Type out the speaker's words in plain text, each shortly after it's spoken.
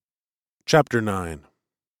Chapter 9.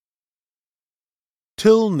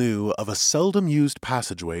 Till knew of a seldom-used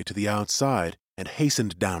passageway to the outside and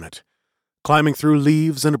hastened down it. Climbing through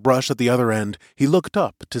leaves and brush at the other end, he looked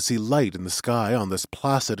up to see light in the sky on this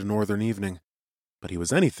placid northern evening. But he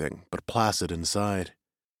was anything but placid inside.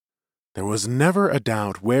 There was never a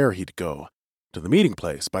doubt where he'd go, to the meeting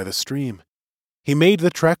place by the stream. He made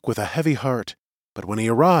the trek with a heavy heart, but when he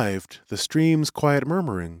arrived, the stream's quiet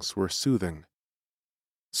murmurings were soothing.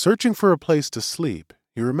 Searching for a place to sleep,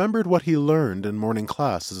 he remembered what he learned in morning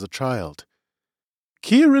class as a child.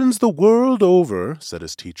 "Kierans the world over," said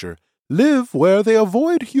his teacher, "live where they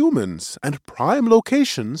avoid humans, and prime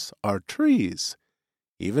locations are trees.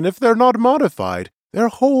 Even if they're not modified, their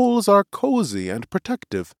holes are cozy and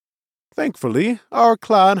protective. Thankfully, our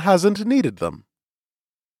clan hasn't needed them."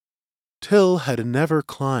 Till had never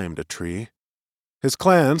climbed a tree. His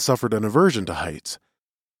clan suffered an aversion to heights.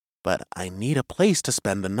 "But I need a place to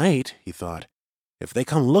spend the night," he thought. "If they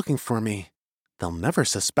come looking for me, they'll never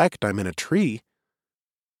suspect I'm in a tree."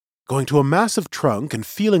 Going to a massive trunk and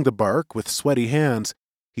feeling the bark with sweaty hands,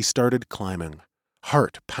 he started climbing,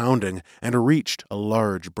 heart pounding, and reached a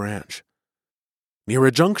large branch. Near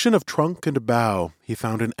a junction of trunk and bough, he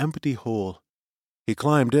found an empty hole. He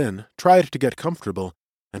climbed in, tried to get comfortable,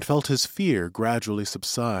 and felt his fear gradually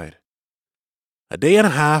subside. "A day and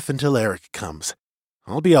a half until Eric comes.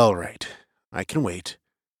 I'll be all right. I can wait."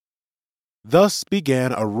 Thus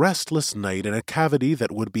began a restless night in a cavity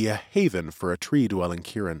that would be a haven for a tree-dwelling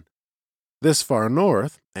Kieran. This far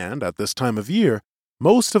north, and at this time of year,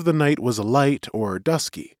 most of the night was light or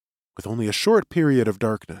dusky, with only a short period of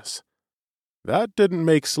darkness. That didn't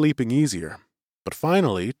make sleeping easier, but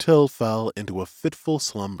finally Till fell into a fitful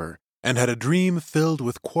slumber, and had a dream filled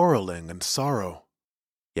with quarreling and sorrow.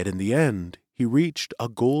 Yet in the end, he reached a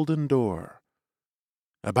golden door.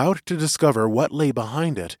 About to discover what lay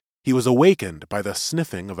behind it, he was awakened by the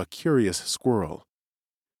sniffing of a curious squirrel.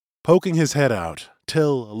 Poking his head out,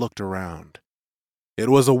 Till looked around. It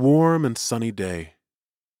was a warm and sunny day.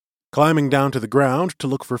 Climbing down to the ground to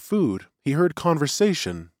look for food, he heard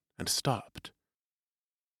conversation and stopped.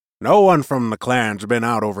 "No one from the clan's been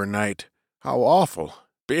out overnight. How awful,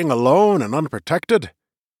 being alone and unprotected."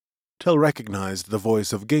 Till recognized the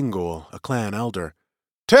voice of Gingol, a clan elder.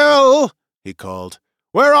 "Till!" he called.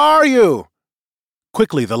 "Where are you?"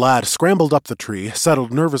 Quickly the lad scrambled up the tree,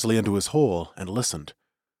 settled nervously into his hole, and listened.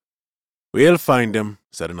 "We'll find him,"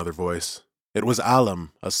 said another voice. It was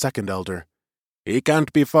Alum, a second elder. "He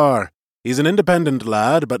can't be far. He's an independent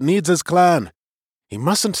lad, but needs his clan. He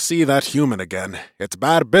mustn't see that human again. It's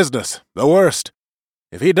bad business, the worst.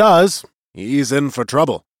 If he does, he's in for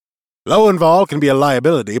trouble. Lowenval can be a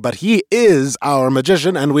liability, but he is our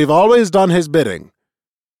magician, and we've always done his bidding."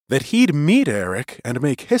 That he'd meet Eric and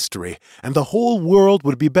make history, and the whole world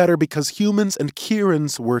would be better because humans and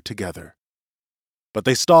Kierans were together. But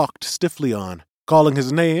they stalked stiffly on, calling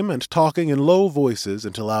his name and talking in low voices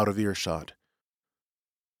until out of earshot.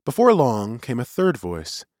 Before long came a third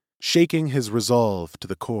voice, shaking his resolve to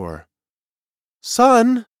the core.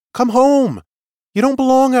 "Son, come home! You don't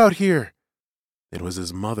belong out here!" It was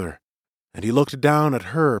his mother, and he looked down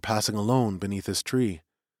at her passing alone beneath his tree.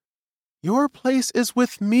 "Your place is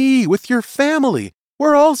with me, with your family.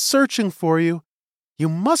 We're all searching for you. You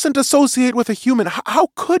mustn't associate with a human. How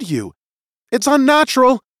could you? It's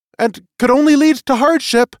unnatural, and could only lead to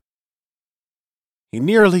hardship." He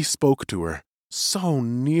nearly spoke to her. So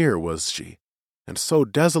near was she, and so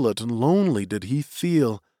desolate and lonely did he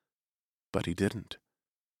feel. But he didn't,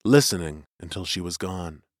 listening until she was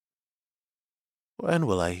gone. When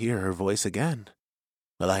will I hear her voice again?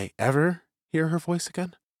 Will I ever hear her voice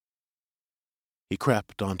again? He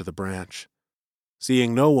crept onto the branch.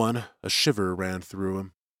 Seeing no one, a shiver ran through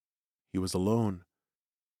him. He was alone.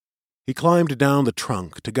 He climbed down the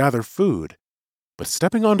trunk to gather food, but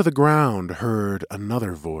stepping onto the ground heard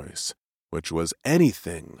another voice, which was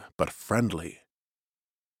anything but friendly.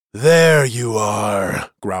 "There you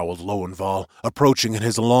are," growled Lowenval, approaching in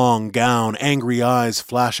his long gown, angry eyes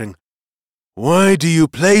flashing. "Why do you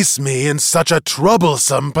place me in such a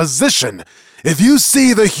troublesome position? If you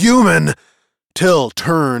see the human—" Till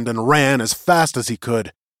turned and ran as fast as he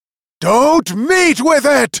could. "Don't meet with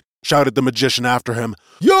it!" shouted the magician after him.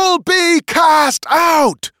 "You'll be cast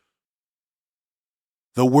out!"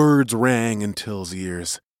 The words rang in Till's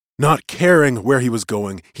ears. Not caring where he was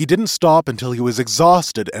going, he didn't stop until he was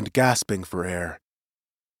exhausted and gasping for air.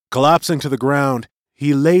 Collapsing to the ground,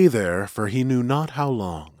 he lay there for he knew not how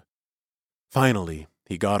long. Finally,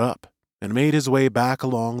 he got up and made his way back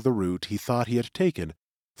along the route he thought he had taken,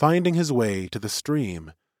 finding his way to the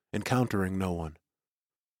stream, encountering no one.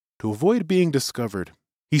 To avoid being discovered,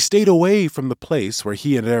 He stayed away from the place where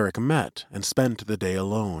he and Eric met and spent the day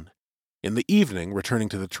alone, in the evening returning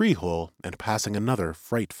to the tree hole and passing another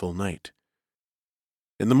frightful night.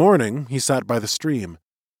 In the morning, he sat by the stream.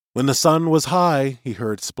 When the sun was high, he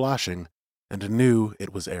heard splashing and knew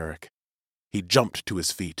it was Eric. He jumped to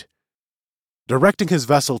his feet. Directing his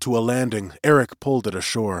vessel to a landing, Eric pulled it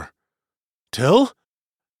ashore. "Till?"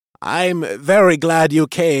 "I'm very glad you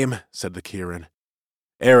came," said the Kieran.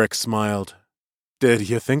 Eric smiled. "Did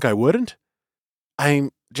you think I wouldn't?"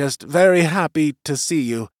 "I'm just very happy to see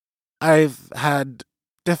you. I've had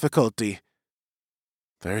difficulty."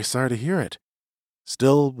 "Very sorry to hear it.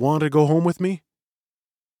 Still want to go home with me?"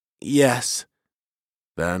 "Yes."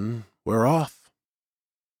 "Then we're off."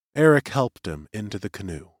 Eric helped him into the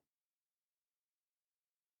canoe.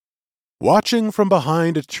 Watching from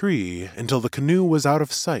behind a tree until the canoe was out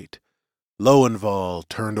of sight, Lowenval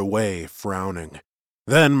turned away, frowning,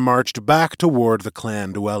 then marched back toward the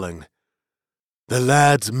clan dwelling. "The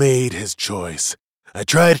lad's made his choice. I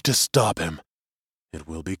tried to stop him. It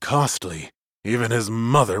will be costly. Even his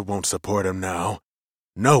mother won't support him now.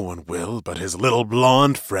 No one will but his little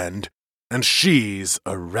blonde friend, and she's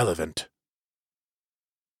irrelevant."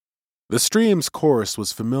 The stream's course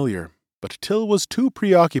was familiar, but Till was too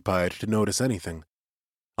preoccupied to notice anything.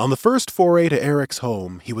 On the first foray to Eric's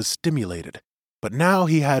home, he was stimulated, but now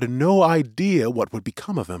he had no idea what would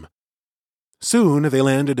become of him. Soon they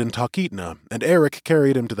landed in Talkeetna, and Eric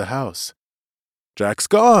carried him to the house. "Jack's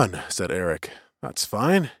gone," said Eric. "That's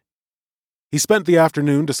fine." He spent the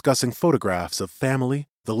afternoon discussing photographs of family,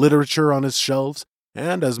 the literature on his shelves,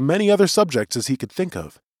 and as many other subjects as he could think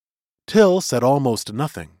of. Till said almost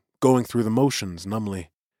nothing, going through the motions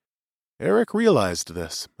numbly. Eric realized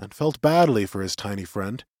this and felt badly for his tiny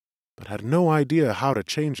friend, but had no idea how to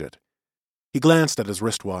change it. He glanced at his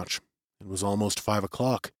wristwatch. It was almost 5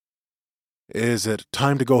 o'clock. "Is it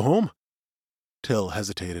time to go home?" Till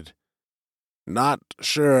hesitated. "Not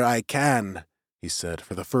sure I can," he said,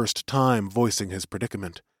 for the first time voicing his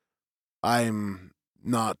predicament. "I'm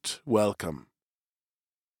not welcome."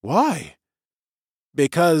 "Why?"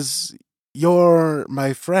 "Because you're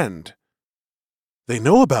my friend." "They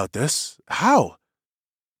know about this. How?"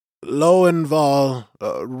 "Lowenval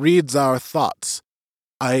reads our thoughts.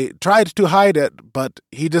 I tried to hide it, but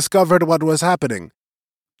he discovered what was happening.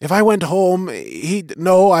 If I went home, he'd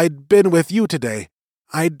know I'd been with you today.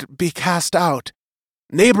 I'd be cast out.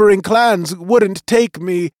 Neighboring clans wouldn't take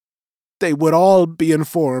me. They would all be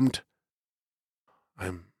informed."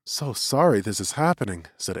 "I'm so sorry this is happening,"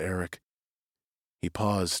 said Eric. He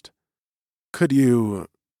paused. "Could you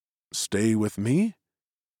stay with me?"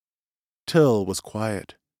 Till was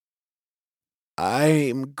quiet.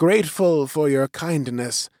 "I'm grateful for your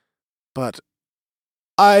kindness, but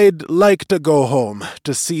I'd like to go home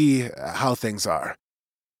to see how things are."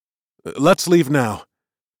 "Let's leave now."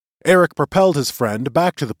 Eric propelled his friend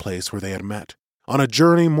back to the place where they had met, on a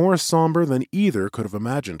journey more somber than either could have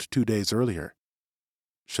imagined 2 days earlier.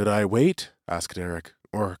 "Should I wait?" asked Eric,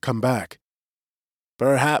 "or come back?"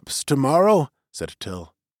 "Perhaps tomorrow," said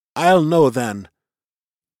Till. "I'll know then."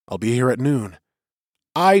 "I'll be here at noon."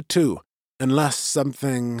 "I too, unless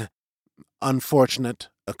something unfortunate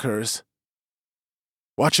occurs."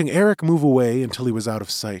 Watching Eric move away until he was out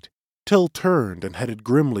of sight, Till turned and headed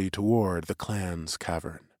grimly toward the clan's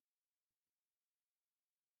cavern.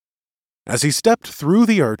 As he stepped through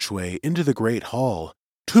the archway into the great hall,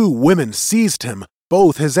 2 women seized him,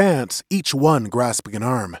 both his aunts, each one grasping an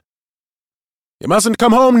arm. "You mustn't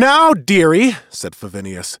come home now, dearie," said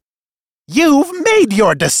Favinius. "You've made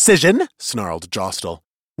your decision," snarled Jostel.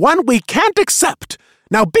 "One we can't accept.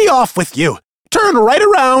 Now be off with you. Turn right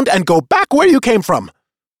around and go back where you came from."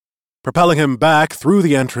 Propelling him back through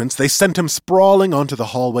the entrance, they sent him sprawling onto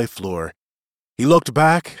the hallway floor. He looked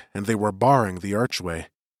back, and they were barring the archway.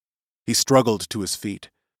 He struggled to his feet.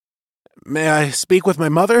 "May I speak with my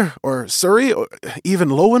mother, or Surrey, or even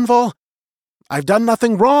Lowenval? I've done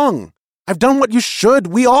nothing wrong. I've done what you should.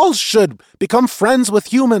 We all should become friends with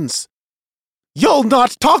humans." "You'll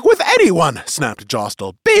not talk with anyone," snapped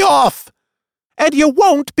Jostel. "Be off!" "And you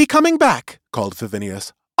won't be coming back," called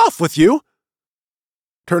Favinius. "Off with you!"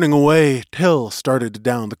 Turning away, Till started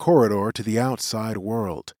down the corridor to the outside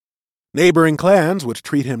world. Neighboring clans would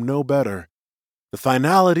treat him no better. The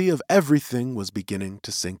finality of everything was beginning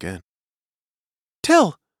to sink in.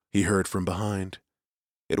 "Till," he heard from behind.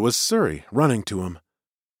 It was Surrey running to him.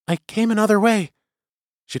 "I came another way."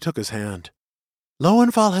 She took his hand.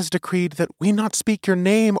 "Lowenval has decreed that we not speak your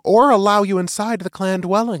name or allow you inside the clan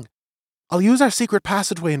dwelling. I'll use our secret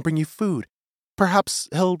passageway and bring you food. Perhaps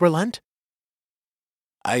he'll relent?"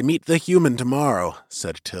 "I meet the human tomorrow,"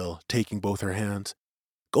 said Till, taking both her hands.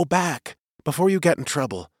 Go back, before you get in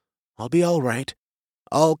trouble. I'll be all right.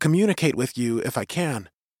 I'll communicate with you if I can."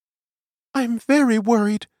 "I'm very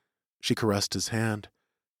worried." She caressed his hand.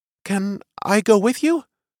 "Can I go with you?"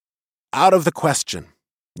 "Out of the question.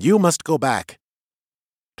 You must go back."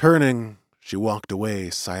 Turning, she walked away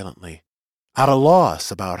silently, at a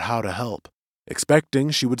loss about how to help, expecting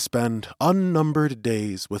she would spend unnumbered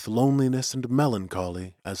days with loneliness and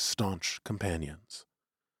melancholy as staunch companions.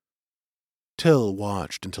 Till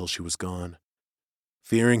watched until she was gone.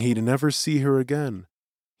 Fearing he'd never see her again,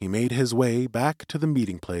 he made his way back to the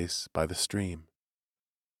meeting place by the stream.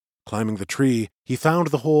 Climbing the tree, he found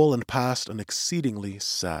the hole and passed an exceedingly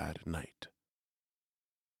sad night.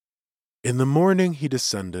 In the morning he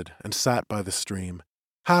descended and sat by the stream,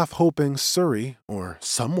 half hoping Surrey or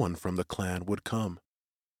someone from the clan would come.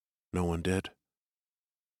 No one did.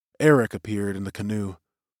 Eric appeared in the canoe.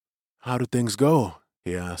 "How did things go?"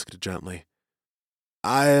 he asked gently.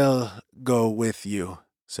 "I'll go with you,"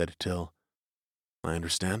 said Till. "I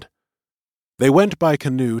understand." They went by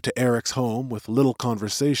canoe to Eric's home with little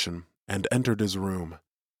conversation and entered his room.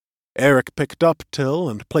 Eric picked up Till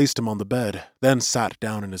and placed him on the bed, then sat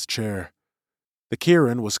down in his chair. The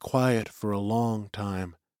Kieran was quiet for a long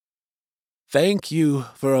time. "Thank you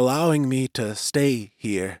for allowing me to stay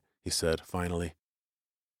here," he said finally.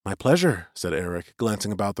 "My pleasure," said Eric,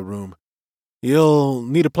 glancing about the room. "You'll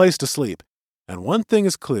need a place to sleep, and one thing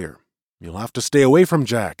is clear. You'll have to stay away from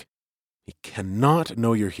Jack. He cannot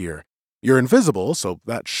know you're here. You're invisible, so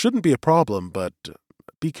that shouldn't be a problem, but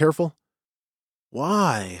be careful."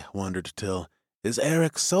 "Why," wondered Till, "is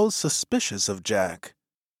Eric so suspicious of Jack?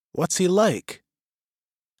 What's he like?"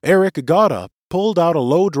 Eric got up, pulled out a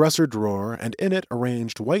low dresser drawer, and in it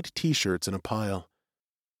arranged white t-shirts in a pile.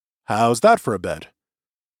 "How's that for a bed?"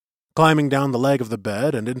 Climbing down the leg of the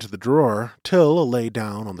bed and into the drawer, Till lay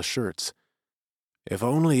down on the shirts. "If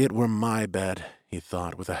only it were my bed," he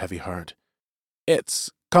thought with a heavy heart. "It's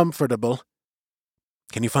comfortable."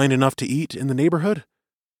 "Can you find enough to eat in the neighborhood?"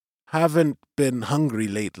 "Haven't been hungry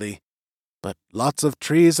lately, but lots of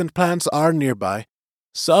trees and plants are nearby.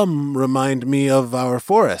 Some remind me of our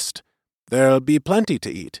forest. There'll be plenty to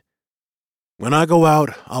eat." "When I go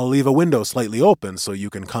out, I'll leave a window slightly open so you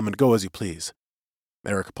can come and go as you please."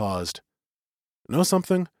 Eric paused. "Know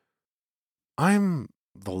something? I'm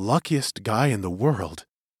the luckiest guy in the world.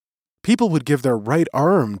 People would give their right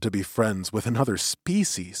arm to be friends with another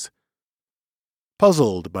species."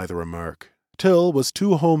 Puzzled by the remark, Till was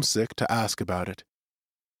too homesick to ask about it.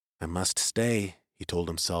 "I must stay," he told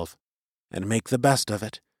himself, "and make the best of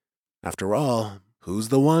it. After all, who's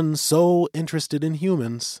the one so interested in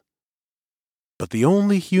humans?" But the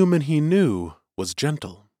only human he knew was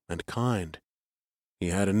gentle and kind. He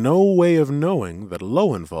had no way of knowing that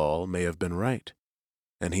Lowenval may have been right,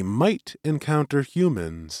 and he might encounter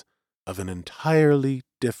humans of an entirely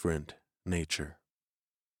different nature.